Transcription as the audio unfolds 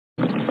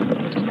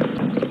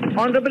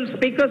Honorable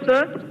Speaker,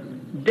 sir,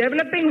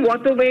 developing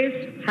waterways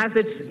has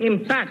its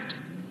impact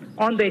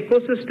on the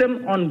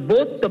ecosystem on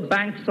both the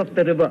banks of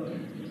the river.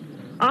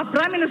 Our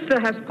Prime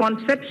Minister has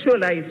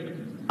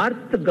conceptualized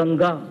Arth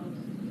Ganga.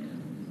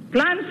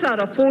 Plans are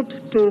afoot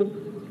to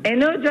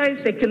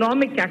energize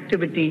economic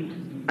activity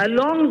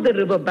along the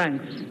river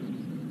banks.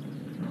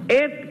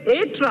 Air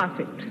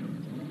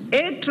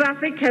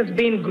traffic has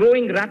been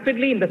growing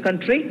rapidly in the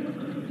country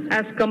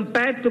as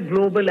compared to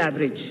global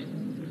average.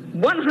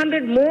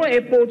 100 more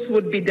airports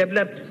would be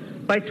developed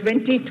by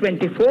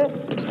 2024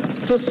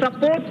 to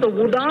support the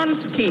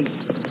Udaan scheme.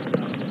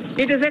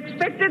 It is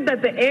expected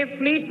that the air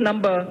fleet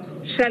number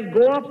shall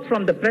go up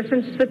from the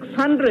present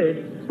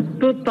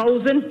 600 to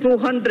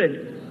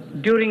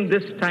 1,200 during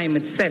this time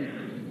itself.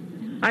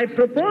 I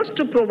propose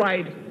to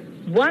provide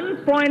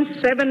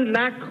 1.7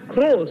 lakh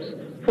crores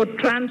for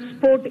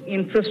transport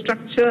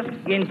infrastructure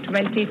in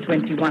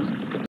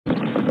 2021.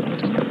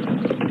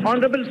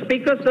 Honorable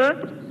Speaker,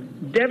 sir,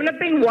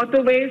 developing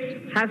waterways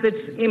has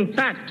its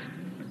impact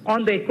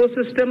on the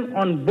ecosystem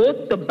on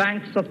both the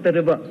banks of the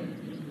river.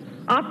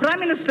 Our Prime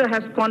Minister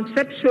has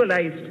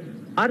conceptualized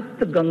Arth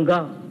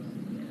Ganga.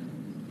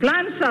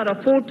 Plans are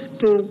afoot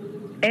to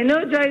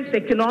energize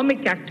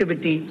economic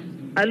activity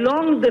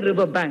along the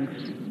river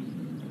banks.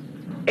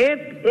 Air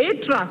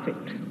traffic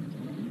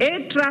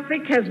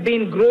has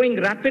been growing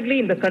rapidly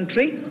in the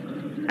country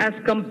as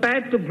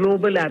compared to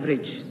global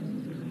average.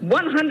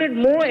 100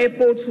 more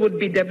airports would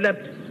be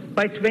developed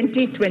by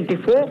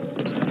 2024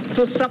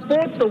 to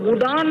support the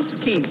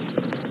Udaan scheme.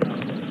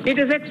 It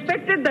is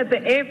expected that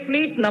the air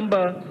fleet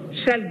number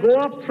shall go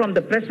up from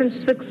the present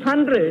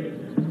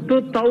 600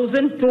 to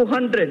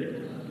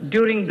 1,200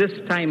 during this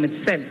time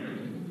itself.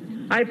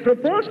 I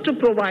propose to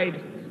provide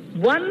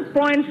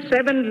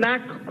 1.7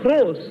 lakh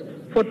crores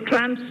for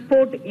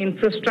transport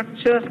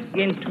infrastructure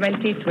in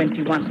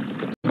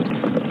 2021.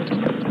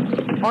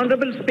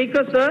 Honorable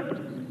Speaker, sir,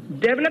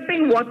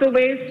 developing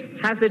waterways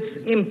has its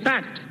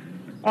impact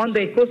on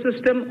the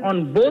ecosystem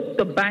on both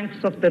the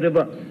banks of the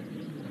river.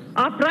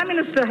 Our Prime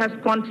Minister has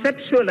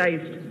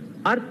conceptualized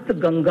Arth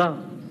Ganga.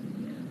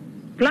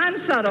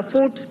 Plans are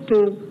afoot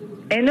to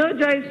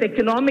energize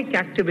economic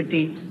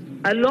activity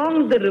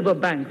along the river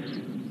banks.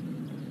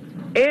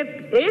 Air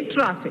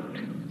traffic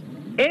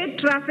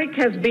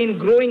has been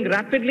growing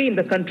rapidly in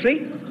the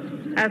country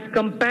as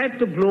compared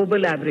to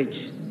global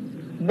average.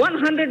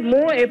 100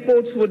 more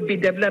airports would be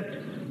developed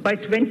by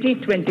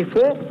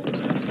 2024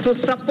 to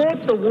support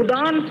the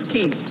Udaan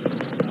scheme.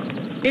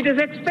 It is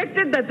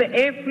expected that the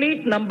air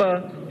fleet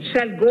number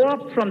shall go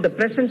up from the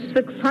present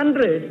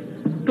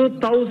 600 to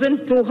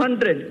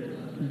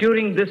 1,200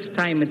 during this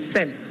time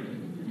itself.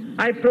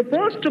 I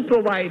propose to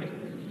provide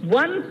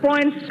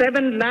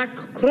 1.7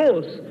 lakh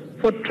crores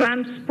for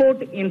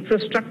transport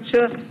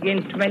infrastructure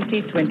in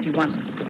 2021.